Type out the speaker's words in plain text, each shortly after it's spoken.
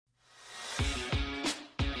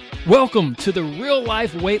Welcome to the Real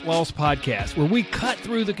Life Weight Loss Podcast, where we cut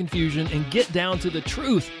through the confusion and get down to the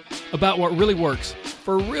truth about what really works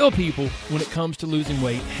for real people when it comes to losing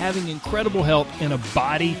weight, having incredible health, and a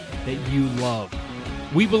body that you love.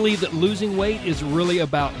 We believe that losing weight is really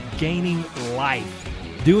about gaining life,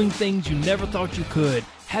 doing things you never thought you could,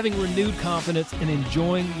 having renewed confidence, and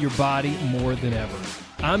enjoying your body more than ever.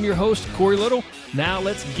 I'm your host, Corey Little. Now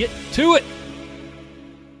let's get to it.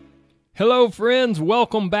 Hello, friends.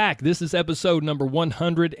 Welcome back. This is episode number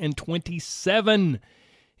 127.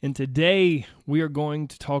 And today we are going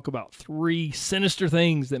to talk about 3 sinister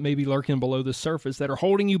things that may be lurking below the surface that are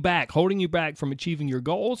holding you back from achieving your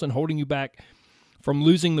goals and holding you back from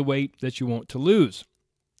losing the weight that you want to lose.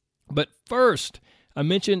 But first, I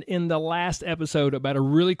mentioned in the last episode about a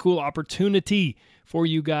really cool opportunity for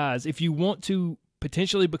you guys. If you want to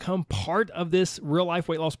potentially become part of this Real Life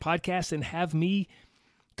Weight Loss Podcast and have me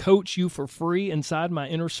coach you for free inside my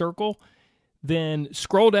inner circle, then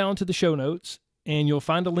scroll down to the show notes and you'll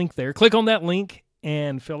find a link there. Click on that link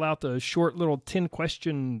and fill out the short little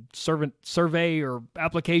 10-question survey or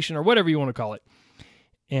application or whatever you want to call it.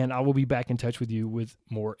 And I will be back in touch with you with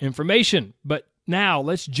more information. But now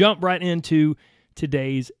let's jump right into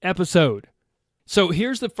today's episode. So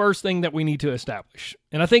here's the first thing that we need to establish.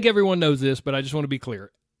 And I think everyone knows this, but I just want to be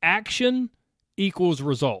clear. Action equals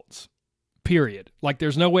results. Period. Like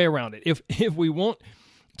there's no way around it. If we want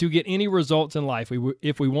to get any results in life,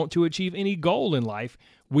 if we want to achieve any goal in life,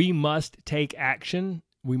 we must take action.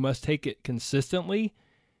 We must take it consistently.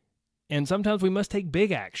 And sometimes we must take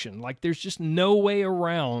big action. Like there's just no way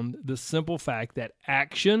around the simple fact that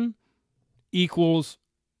action equals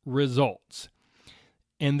results.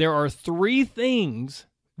 And there are 3 things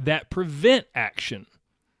that prevent action: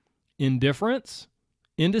 indifference,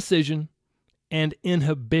 indecision, and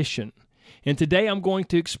inhibition. And today I'm going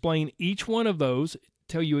to explain each one of those,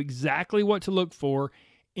 tell you exactly what to look for,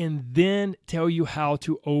 and then tell you how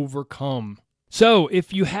to overcome. So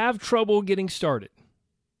if you have trouble getting started,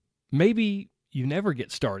 maybe you never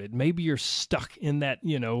get started. Maybe you're stuck in that,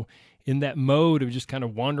 in that mode of just kind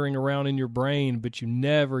of wandering around in your brain, but you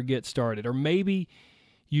never get started. Or maybe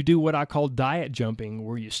you do what I call diet jumping,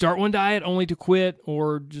 where you start one diet only to quit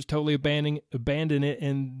or just totally abandon it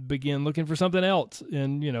and begin looking for something else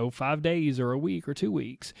in, 5 days or a week or 2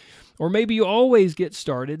 weeks. Or maybe you always get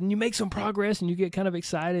started and you make some progress and you get kind of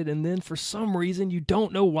excited, and then for some reason you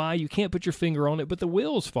don't know why, you can't put your finger on it, but the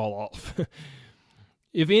wheels fall off.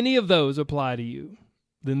 If any of those apply to you,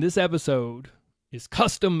 then this episode is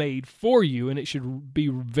custom made for you and it should be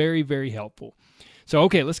very, very helpful. So,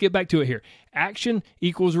 okay, let's get back to it here. Action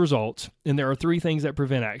equals results, and there are 3 things that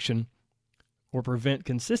prevent action or prevent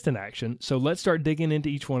consistent action. So let's start digging into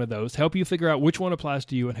each one of those, help you figure out which one applies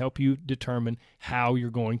to you, and help you determine how you're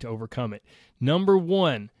going to overcome it. Number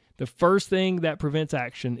 1, the first thing that prevents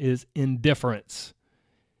action is indifference.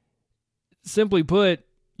 Simply put,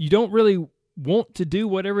 you don't really want to do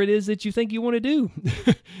whatever it is that you think you want to do.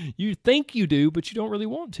 You think you do, but you don't really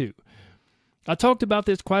want to. I talked about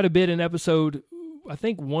this quite a bit in episode, I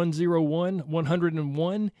think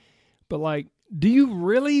 101, but do you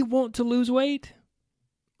really want to lose weight?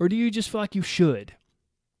 Or do you just feel like you should?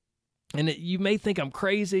 And you may think I'm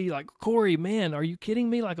crazy, like, Corey, man, are you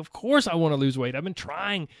kidding me? Of course I want to lose weight. I've been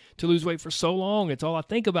trying to lose weight for so long. It's all I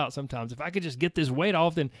think about sometimes. If I could just get this weight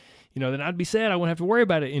off, then I'd be sad. I wouldn't have to worry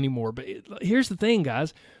about it anymore. But here's the thing,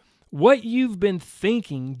 guys. What you've been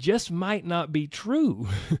thinking just might not be true.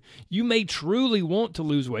 You may truly want to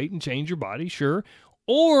lose weight and change your body, sure.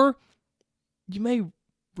 Or you may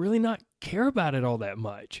really not care about it all that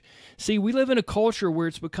much. See, we live in a culture where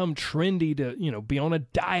it's become trendy to, be on a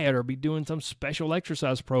diet or be doing some special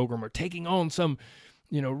exercise program or taking on some,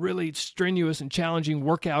 really strenuous and challenging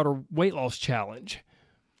workout or weight loss challenge.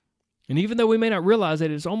 And even though we may not realize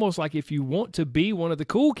it, it's almost like if you want to be one of the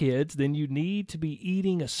cool kids, then you need to be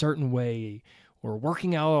eating a certain way or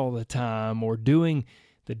working out all the time or doing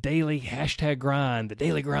the daily #grind, the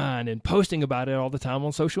daily grind, and posting about it all the time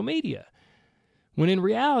on social media. When in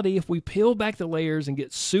reality, if we peel back the layers and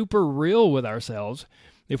get super real with ourselves,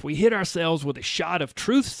 if we hit ourselves with a shot of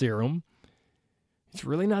truth serum, it's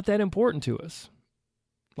really not that important to us.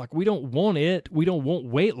 We don't want it. We don't want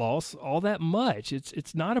weight loss all that much.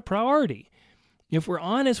 It's not a priority. If we're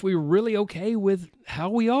honest, we're really okay with how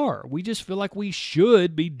we are. We just feel like we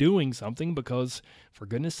should be doing something because, for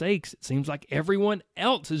goodness sakes, it seems like everyone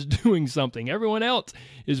else is doing something. Everyone else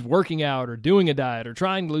is working out or doing a diet or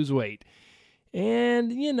trying to lose weight. And,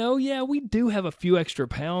 we do have a few extra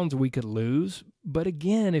pounds we could lose. But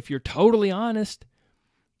again, if you're totally honest,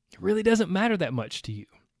 it really doesn't matter that much to you.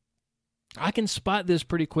 I can spot this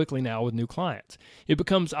pretty quickly now with new clients. It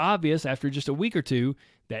becomes obvious after just a week or two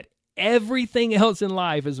that everything else in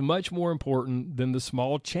life is much more important than the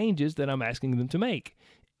small changes that I'm asking them to make.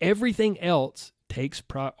 Everything else takes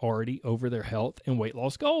priority over their health and weight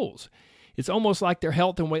loss goals. It's almost like their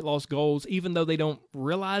health and weight loss goals, even though they don't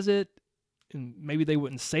realize it, and maybe they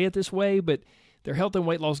wouldn't say it this way, but their health and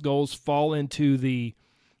weight loss goals fall into the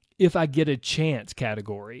if I get a chance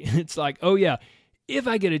category. It's like, oh yeah, if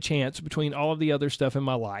I get a chance between all of the other stuff in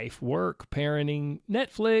my life, work, parenting,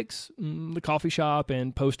 Netflix, the coffee shop,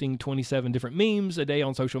 and posting 27 different memes a day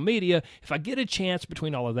on social media, if I get a chance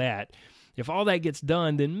between all of that, if all that gets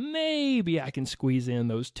done, then maybe I can squeeze in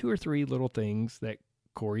those 2 or 3 little things that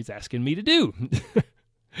Corey's asking me to do.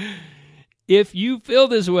 If you feel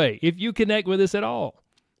this way, if you connect with this at all,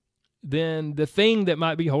 then the thing that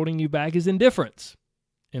might be holding you back is indifference.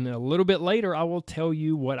 And then a little bit later, I will tell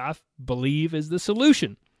you what I believe is the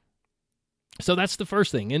solution. So that's the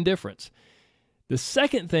first thing, indifference. The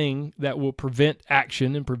second thing that will prevent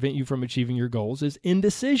action and prevent you from achieving your goals is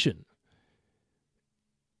indecision.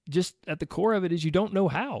 Just at the core of it is you don't know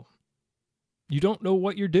how. You don't know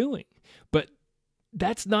what you're doing. But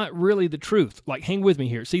that's not really the truth. Like, hang with me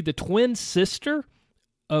here. See, the twin sister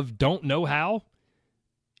of don't know how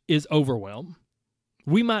is overwhelm.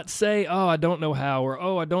 We might say, oh, I don't know how, or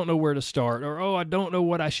oh, I don't know where to start, or oh, I don't know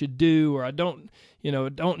what I should do, or I don't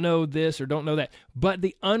know this or don't know that. But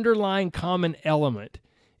the underlying common element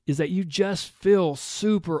is that you just feel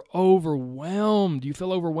super overwhelmed. You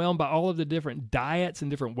feel overwhelmed by all of the different diets and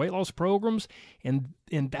different weight loss programs, and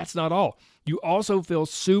that's not all. You also feel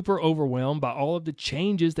super overwhelmed by all of the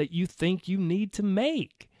changes that you think you need to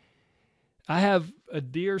make. I have a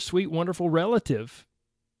dear, sweet, wonderful relative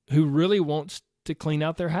who really wants to clean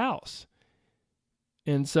out their house.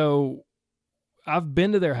 And so I've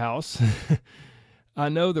been to their house. I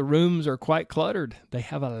know the rooms are quite cluttered. They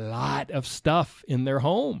have a lot of stuff in their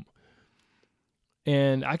home.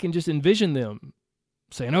 And I can just envision them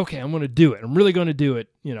saying, okay, I'm going to do it. I'm really going to do it.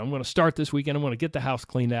 I'm going to start this weekend. I'm going to get the house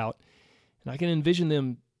cleaned out. And I can envision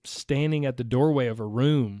them standing at the doorway of a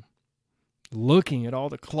room, looking at all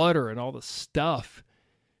the clutter and all the stuff,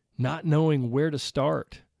 not knowing where to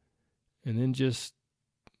start. And then just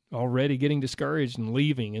already getting discouraged and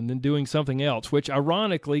leaving and then doing something else, which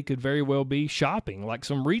ironically could very well be shopping, like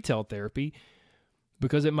some retail therapy,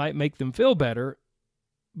 because it might make them feel better.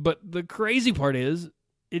 But the crazy part is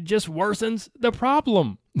it just worsens the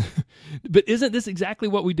problem. But isn't this exactly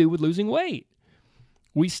what we do with losing weight?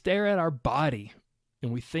 We stare at our body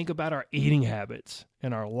and we think about our eating habits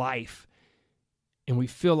and our life, and we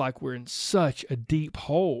feel like we're in such a deep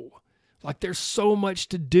hole. Like there's so much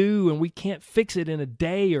to do and we can't fix it in a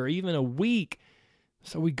day or even a week.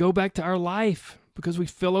 So we go back to our life because we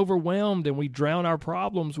feel overwhelmed and we drown our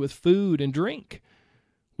problems with food and drink,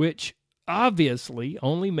 which obviously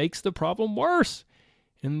only makes the problem worse.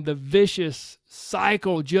 And the vicious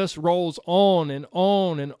cycle just rolls on and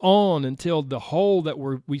on and on until the hole that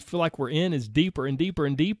we feel like we're in is deeper and deeper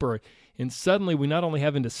and deeper. And suddenly we not only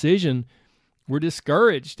have indecision, we're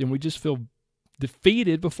discouraged and we just feel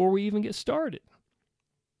defeated before we even get started.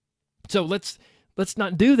 So let's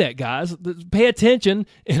not do that, guys. Pay attention,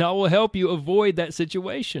 and I will help you avoid that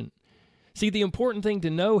situation. See, the important thing to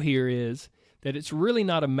know here is that it's really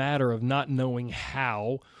not a matter of not knowing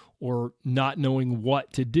how or not knowing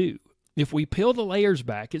what to do. If we peel the layers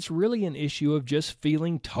back, it's really an issue of just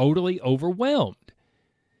feeling totally overwhelmed.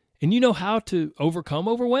 And you know how to overcome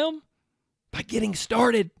overwhelm? By getting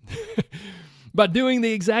started. By doing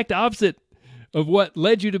the exact opposite of what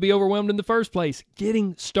led you to be overwhelmed in the first place.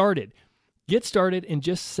 Getting started. Get started and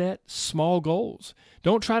just set small goals.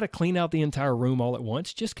 Don't try to clean out the entire room all at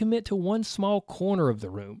once. Just commit to one small corner of the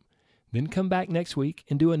room. Then come back next week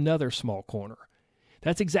and do another small corner.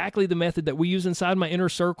 That's exactly the method that we use inside my Inner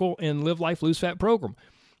Circle and Live Life, Lose Fat program.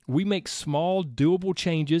 We make small, doable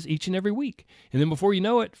changes each and every week. And then before you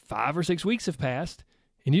know it, 5 or 6 weeks have passed,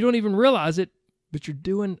 and you don't even realize it, but you're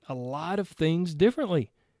doing a lot of things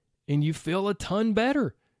differently. And you feel a ton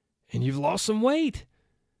better, and you've lost some weight.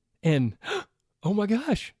 And, oh my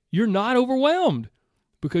gosh, you're not overwhelmed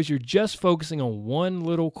because you're just focusing on one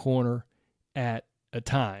little corner at a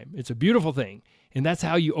time. It's a beautiful thing, and that's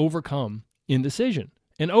how you overcome indecision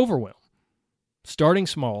and overwhelm. Starting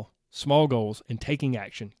small, small goals, and taking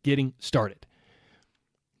action, getting started.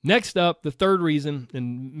 Next up, the third reason,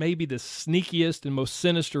 and maybe the sneakiest and most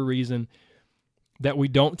sinister reason that we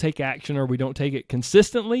don't take action or we don't take it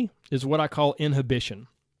consistently is what I call inhibition,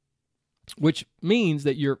 which means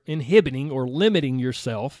that you're inhibiting or limiting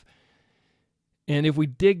yourself. And if we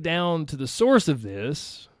dig down to the source of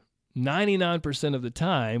this, 99% of the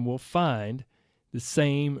time will find the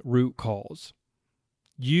same root cause.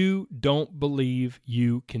 You don't believe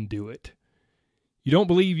you can do it. You don't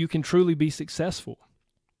believe you can truly be successful.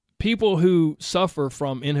 People who suffer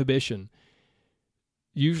from inhibition,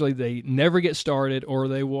 usually they never get started, or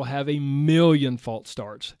they will have a million false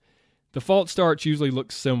starts. The false starts usually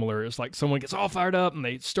look similar. It's like someone gets all fired up and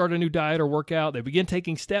they start a new diet or workout. They begin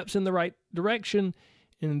taking steps in the right direction,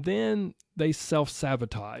 and then they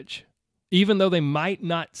self-sabotage, even though they might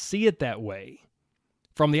not see it that way.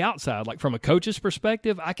 From the outside, like from a coach's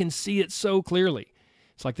perspective, I can see it so clearly.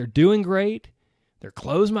 It's like they're doing great. Their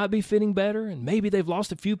clothes might be fitting better, and maybe they've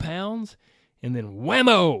lost a few pounds, and then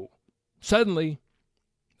whammo, suddenly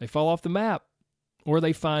they fall off the map, or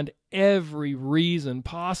they find every reason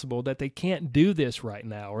possible that they can't do this right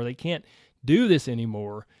now, or they can't do this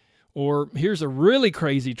anymore. Or here's a really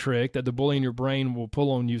crazy trick that the bully in your brain will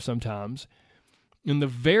pull on you sometimes. In the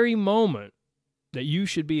very moment that you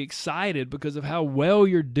should be excited because of how well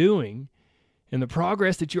you're doing and the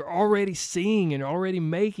progress that you're already seeing and already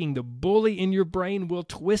making, the bully in your brain will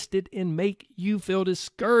twist it and make you feel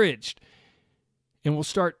discouraged, and will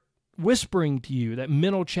start whispering to you that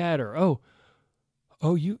mental chatter.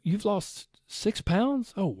 Oh, you've lost 6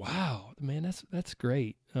 pounds? Oh, wow, man, that's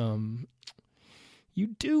great. You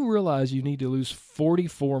do realize you need to lose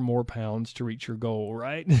 44 more pounds to reach your goal,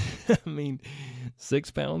 right? I mean,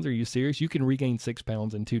 6 pounds? Are you serious? You can regain 6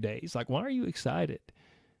 pounds in 2 days. Like, why are you excited?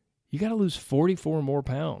 You got to lose 44 more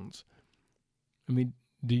pounds. I mean,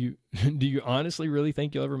 do you honestly really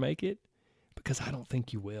think you'll ever make it? Because I don't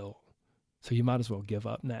think you will. So you might as well give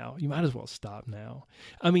up now. You might as well stop now.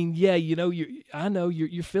 I mean, yeah, I know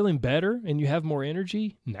you're feeling better and you have more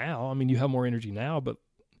energy now. I mean, you have more energy now, but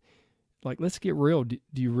like, let's get real. Do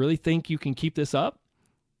you really think you can keep this up?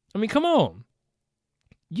 I mean, come on.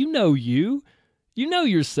 You know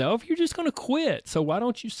yourself. You're just going to quit. So why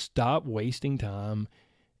don't you stop wasting time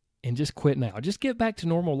and just quit now? Just get back to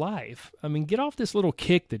normal life. I mean, get off this little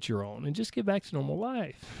kick that you're on and just get back to normal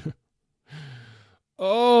life.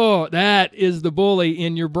 Oh, that is the bully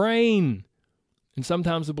in your brain. And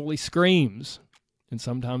sometimes the bully screams, and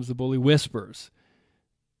sometimes the bully whispers.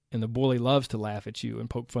 And the bully loves to laugh at you and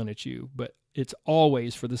poke fun at you, but it's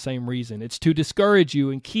always for the same reason. It's to discourage you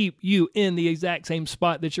and keep you in the exact same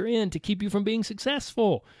spot that you're in, to keep you from being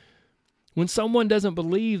successful. When someone doesn't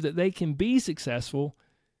believe that they can be successful,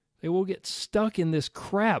 they will get stuck in this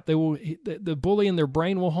crap. The bully in their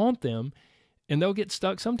brain will haunt them, and they'll get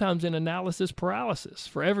stuck sometimes in analysis paralysis,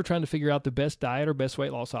 forever trying to figure out the best diet or best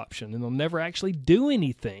weight loss option, and they'll never actually do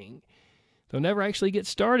anything. They'll never actually get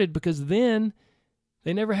started, because then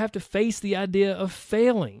they never have to face the idea of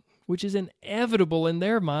failing, which is inevitable in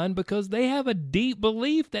their mind because they have a deep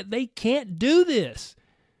belief that they can't do this.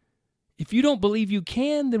 If you don't believe you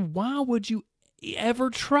can, then why would you ever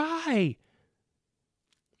try?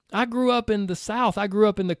 I grew up in the South. I grew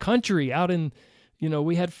up in the country, out in,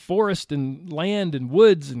 we had forest and land and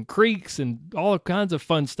woods and creeks and all kinds of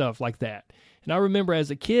fun stuff like that. And I remember as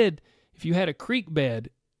a kid, if you had a creek bed,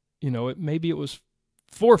 maybe it was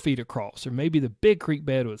 4 feet across, or maybe the big creek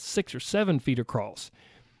bed was 6 or 7 feet across.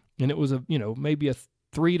 And it was maybe a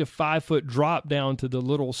 3 to 5 foot drop down to the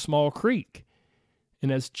little small creek.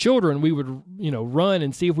 And as children, we would, run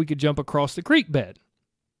and see if we could jump across the creek bed.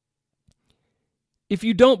 If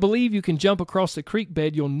you don't believe you can jump across the creek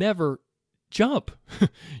bed, you'll never jump.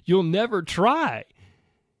 You'll never try.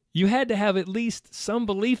 You had to have at least some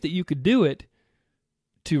belief that you could do it,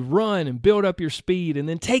 to run and build up your speed and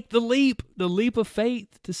then take the leap of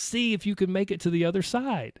faith to see if you could make it to the other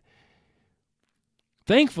side.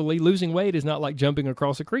 Thankfully, losing weight is not like jumping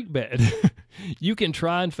across a creek bed. You can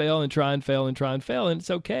try and fail and try and fail and try and fail, and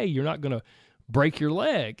it's okay. You're not going to break your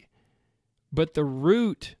leg. But the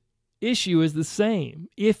root issue is the same.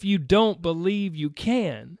 If you don't believe you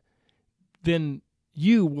can, then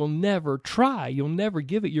you will never try. You'll never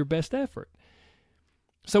give it your best effort.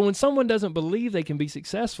 So when someone doesn't believe they can be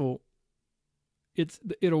successful,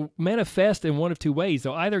 it'll manifest in one of two ways.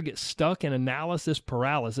 They'll either get stuck in analysis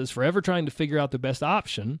paralysis, forever trying to figure out the best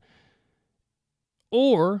option,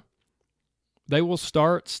 or they will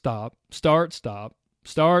start, stop,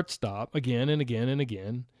 again and again and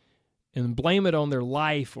again, and blame it on their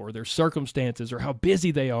life or their circumstances or how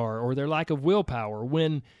busy they are or their lack of willpower,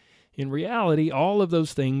 when in reality, all of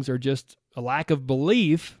those things are just a lack of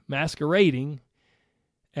belief masquerading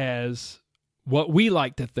as what we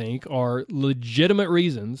like to think are legitimate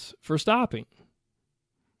reasons for stopping.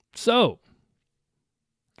 So,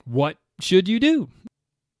 what should you do?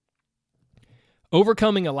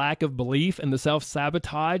 Overcoming a lack of belief and the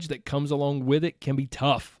self-sabotage that comes along with it can be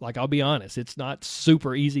tough. Like, I'll be honest, it's not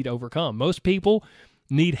super easy to overcome. Most people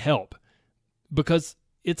need help because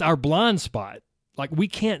it's our blind spot. Like, we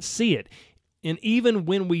can't see it. And even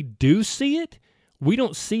when we do see it, we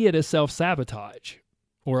don't see it as self-sabotage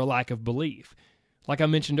or a lack of belief. Like I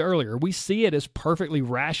mentioned earlier, we see it as perfectly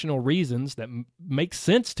rational reasons that make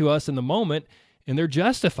sense to us in the moment, and they're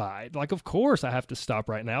justified. Like, of course I have to stop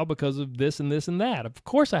right now because of this and this and that. Of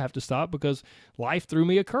course I have to stop because life threw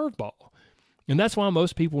me a curveball. And that's why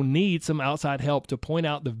most people need some outside help to point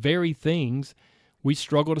out the very things we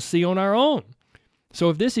struggle to see on our own.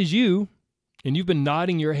 So if this is you, and you've been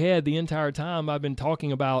nodding your head the entire time I've been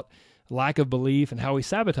talking about lack of belief and how we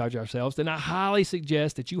sabotage ourselves, then I highly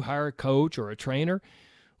suggest that you hire a coach or a trainer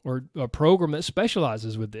or a program that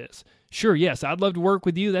specializes with this. Sure, yes, I'd love to work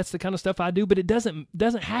with you. That's the kind of stuff I do, but it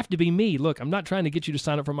doesn't have to be me. Look, I'm not trying to get you to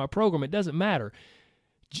sign up for my program. It doesn't matter.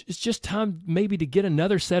 It's just time maybe to get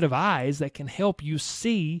another set of eyes that can help you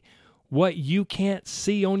see what you can't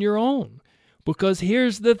see on your own. Because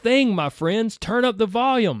here's the thing, my friends, turn up the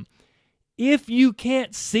volume. If you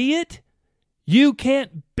can't see it, you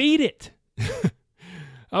can't beat it.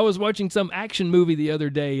 I was watching some action movie the other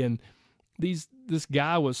day, and this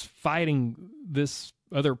guy was fighting this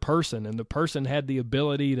other person, and the person had the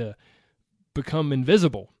ability to become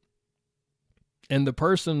invisible. And the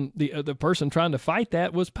person trying to fight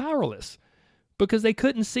that was powerless because they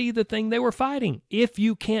couldn't see the thing they were fighting. If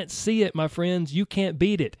you can't see it, my friends, you can't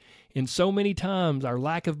beat it. And so many times our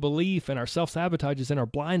lack of belief and our self-sabotage is in our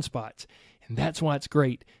blind spots. And that's why it's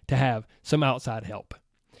great to have some outside help.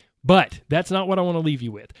 But that's not what I want to leave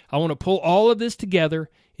you with. I want to pull all of this together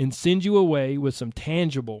and send you away with some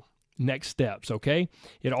tangible next steps, okay?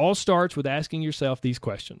 It all starts with asking yourself these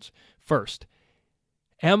questions. First,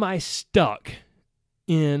 am I stuck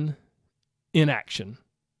in inaction?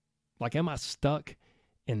 Like, am I stuck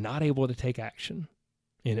and not able to take action?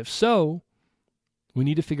 And if so, we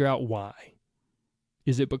need to figure out why.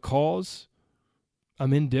 Is it because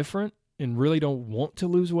I'm indifferent and really don't want to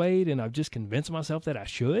lose weight and I've just convinced myself that I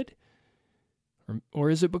should? Or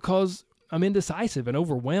is it because I'm indecisive and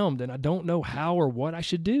overwhelmed and I don't know how or what I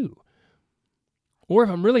should do? Or if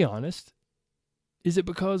I'm really honest, is it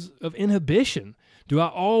because of inhibition? Do I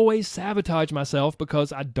always sabotage myself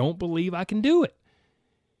because I don't believe I can do it?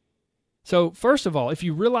 So first of all, if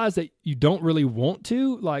you realize that you don't really want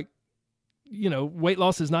to, like, weight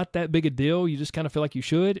loss is not that big a deal, you just kind of feel like you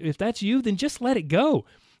should. If that's you, then just let it go.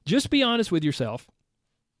 Just be honest with yourself.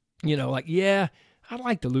 Yeah, I'd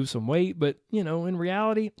like to lose some weight, but, in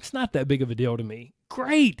reality, it's not that big of a deal to me.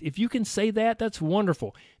 Great. If you can say that, that's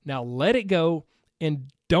wonderful. Now let it go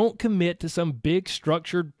and don't commit to some big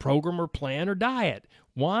structured program or plan or diet.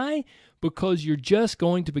 Why? Because you're just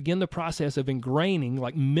going to begin the process of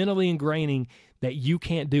mentally ingraining that you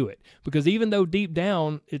can't do it. Because even though deep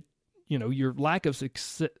down, your lack of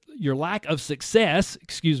success,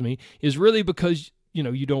 is really because,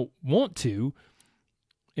 you don't want to,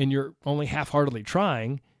 and you're only half-heartedly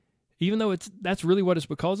trying, even though that's really what it's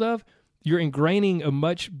because of, you're ingraining a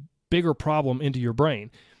much bigger problem into your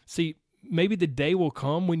brain. See, maybe the day will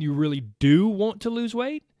come when you really do want to lose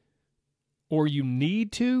weight, or you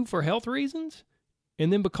need to for health reasons,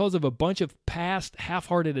 and then because of a bunch of past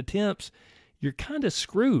half-hearted attempts, you're kind of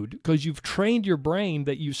screwed because you've trained your brain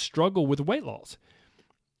that you struggle with weight loss.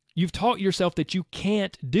 You've taught yourself that you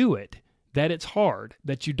can't do it, that it's hard,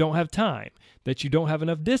 that you don't have time, that you don't have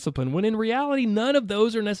enough discipline, when in reality, none of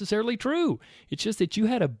those are necessarily true. It's just that you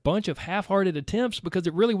had a bunch of half-hearted attempts because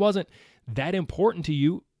it really wasn't that important to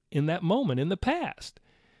you in that moment in the past.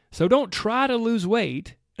 So don't try to lose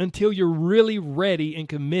weight until you're really ready and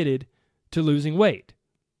committed to losing weight.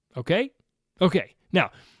 Okay? Okay.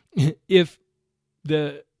 Now, if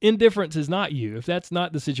the indifference is not you, if that's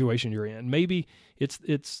not the situation you're in, maybe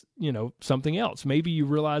it's something else. Maybe you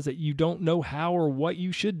realize that you don't know how or what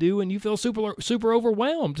you should do and you feel super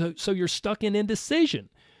overwhelmed, so you're stuck in indecision.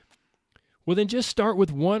 Well, then just start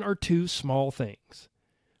with one or two small things.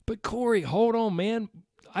 But Corey, hold on, man.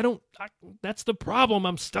 That's the problem.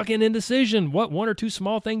 I'm stuck in indecision. What one or two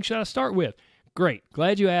small things should I start with? Great.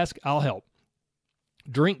 Glad you asked. I'll help.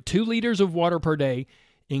 Drink 2 liters of water per day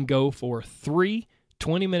and go for 3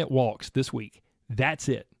 20-minute walks this week. That's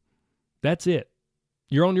it. That's it.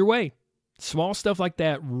 You're on your way. Small stuff like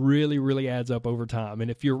that really, really adds up over time. And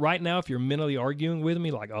if you're mentally arguing with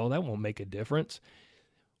me like, oh, that won't make a difference,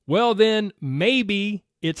 well, then maybe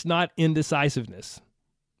it's not indecisiveness.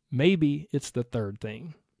 Maybe it's the third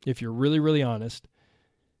thing. If you're really, really honest,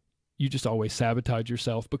 you just always sabotage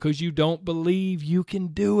yourself because you don't believe you can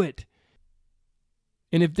do it.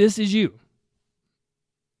 And if this is you,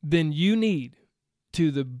 then you need,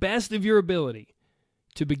 to the best of your ability,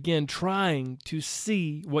 to begin trying to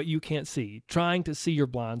see what you can't see, trying to see your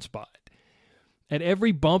blind spot. At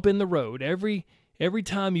every bump in the road, every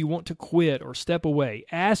time you want to quit or step away,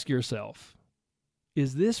 ask yourself,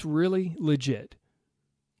 is this really legit?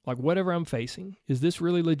 Like whatever I'm facing, is this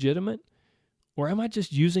really legitimate? Or am I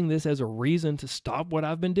just using this as a reason to stop what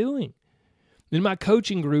I've been doing? In my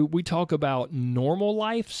coaching group, we talk about normal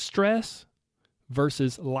life stress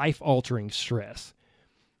versus life-altering stress.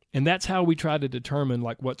 And that's how we try to determine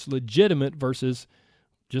like what's legitimate versus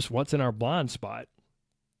just what's in our blind spot.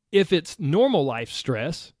 If it's normal life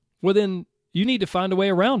stress, well then you need to find a way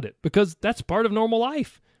around it because that's part of normal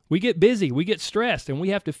life. We get busy, we get stressed, and we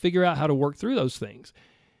have to figure out how to work through those things.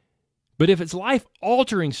 But if it's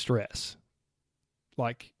life-altering stress,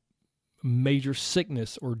 like major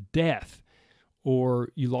sickness or death, or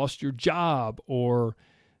you lost your job, or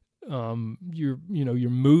you're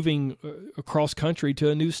moving across country to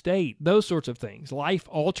a new state, those sorts of things,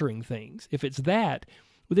 life-altering things. If it's that,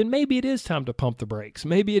 well, then maybe it is time to pump the brakes.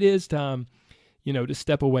 Maybe it is time, to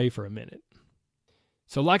step away for a minute.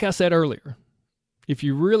 So like I said earlier, if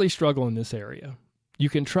you really struggle in this area, you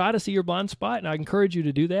can try to see your blind spot, and I encourage you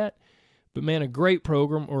to do that. But man, a great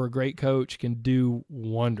program or a great coach can do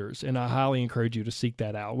wonders, and I highly encourage you to seek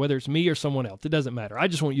that out, whether it's me or someone else. It doesn't matter. I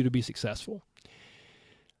just want you to be successful.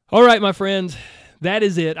 All right, my friends, that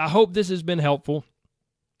is it. I hope this has been helpful.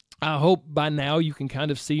 I hope by now you can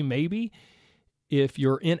kind of see maybe if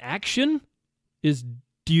your inaction is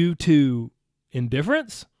due to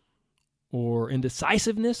indifference or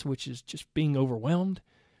indecisiveness, which is just being overwhelmed,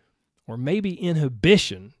 or maybe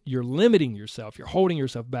inhibition. You're limiting yourself. You're holding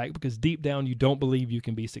yourself back because deep down you don't believe you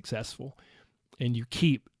can be successful, and you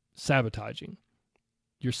keep sabotaging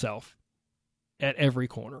yourself at every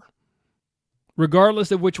corner.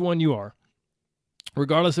 Regardless of which one you are,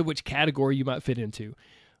 regardless of which category you might fit into,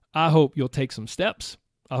 I hope you'll take some steps.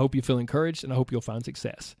 I hope you feel encouraged, and I hope you'll find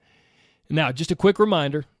success. Now, just a quick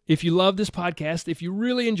reminder, if you love this podcast, if you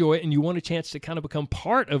really enjoy it and you want a chance to kind of become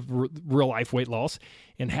part of real life weight loss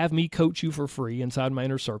and have me coach you for free inside my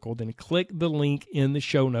inner circle, then click the link in the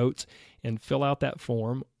show notes and fill out that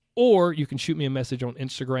form. Or you can shoot me a message on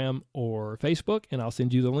Instagram or Facebook, and I'll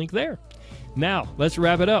send you the link there. Now, let's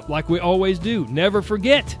wrap it up like we always do. Never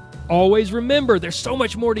forget, always remember, there's so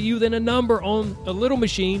much more to you than a number on a little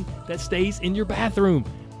machine that stays in your bathroom.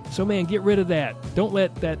 So, man, get rid of that. Don't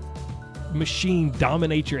let that machine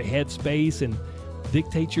dominate your headspace and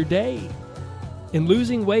dictate your day. And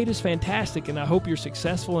losing weight is fantastic, and I hope you're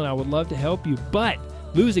successful, and I would love to help you. But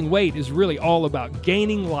losing weight is really all about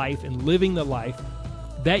gaining life and living the life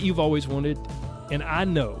that you've always wanted. And I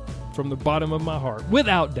know from the bottom of my heart,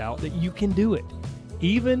 without doubt, that you can do it.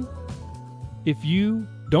 Even if you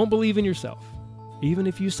don't believe in yourself, even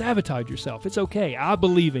if you sabotage yourself, it's okay. I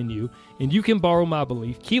believe in you, and you can borrow my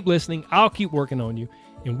belief. Keep listening. I'll keep working on you,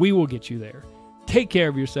 and we will get you there. Take care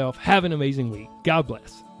of yourself. Have an amazing week. God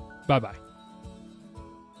bless. Bye-bye.